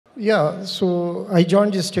Yeah, so I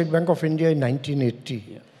joined the State Bank of India in 1980.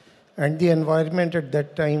 Yeah. And the environment at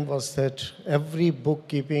that time was that every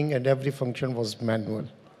bookkeeping and every function was manual.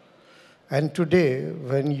 And today,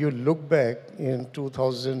 when you look back in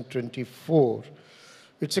 2024,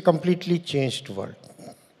 it's a completely changed world.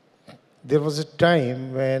 There was a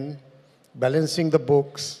time when balancing the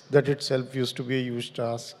books, that itself used to be a huge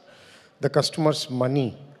task. The customer's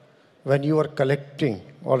money, when you were collecting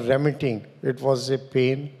or remitting, it was a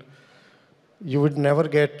pain. You would never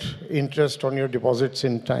get interest on your deposits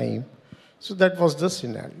in time. So that was the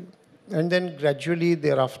scenario. And then gradually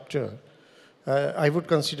thereafter, I would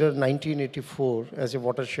consider 1984 as a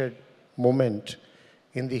watershed moment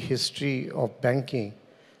in the history of banking,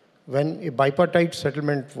 when a bipartite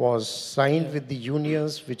settlement was signed with the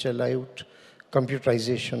unions which allowed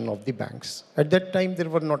computerization of the banks. At that time, there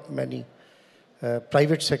were not many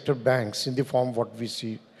private sector banks in the form what we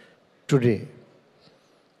see today.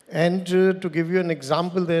 And to give you an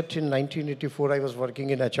example, that in 1984, I was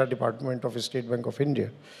working in HR department of State Bank of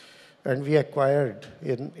India, and we acquired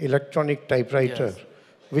an electronic typewriter, yes,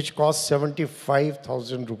 which cost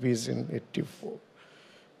 75,000 rupees in 84.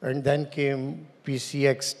 And then came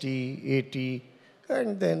PCXT, 80,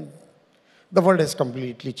 and then the world has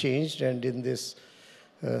completely changed. And in this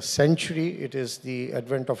century, it is the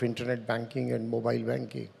advent of internet banking and mobile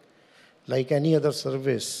banking. Like any other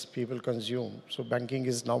service people consume, so banking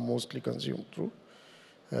is now mostly consumed through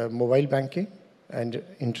mobile banking and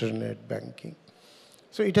internet banking.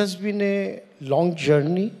 So it has been a long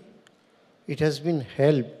journey. It has been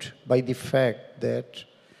helped by the fact that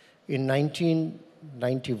in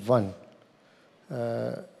 1991,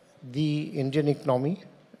 the Indian economy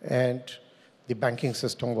and the banking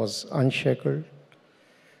system was unshackled.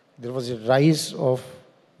 There was a rise of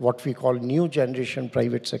what we call new generation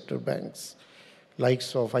private sector banks,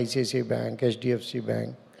 likes of ICICI Bank, HDFC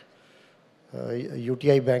Bank,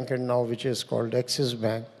 UTI Bank, and now which is called Axis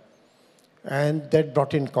Bank. And that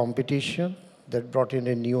brought in competition, that brought in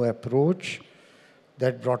a new approach,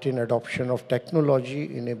 that brought in adoption of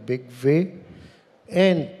technology in a big way.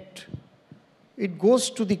 And it goes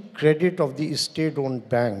to the credit of the state-owned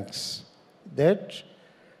banks that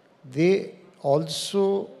they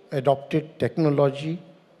also adopted technology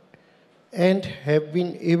and have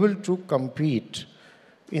been able to compete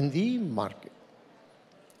in the market.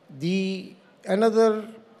 Another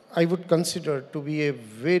I would consider to be a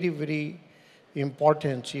very, very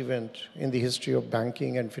important event in the history of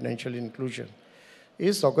banking and financial inclusion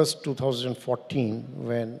is August 2014,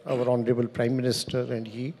 when our Honorable Prime Minister and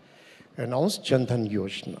he announced Jan Dhan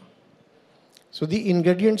Yojana. So the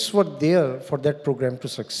ingredients were there for that program to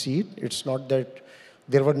succeed. It's not that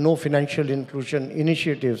there were no financial inclusion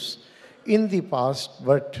initiatives in the past,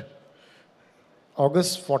 but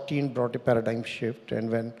August 14 brought a paradigm shift,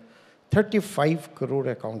 and when 35 crore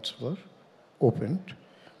accounts were opened,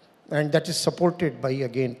 and that is supported by,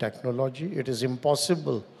 again, technology. It is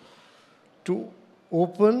impossible to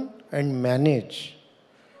open and manage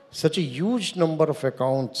such a huge number of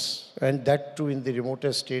accounts, and that too in the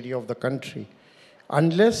remotest area of the country,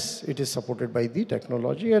 unless it is supported by the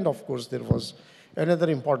technology. And of course, there was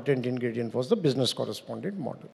another important ingredient was the business correspondent model.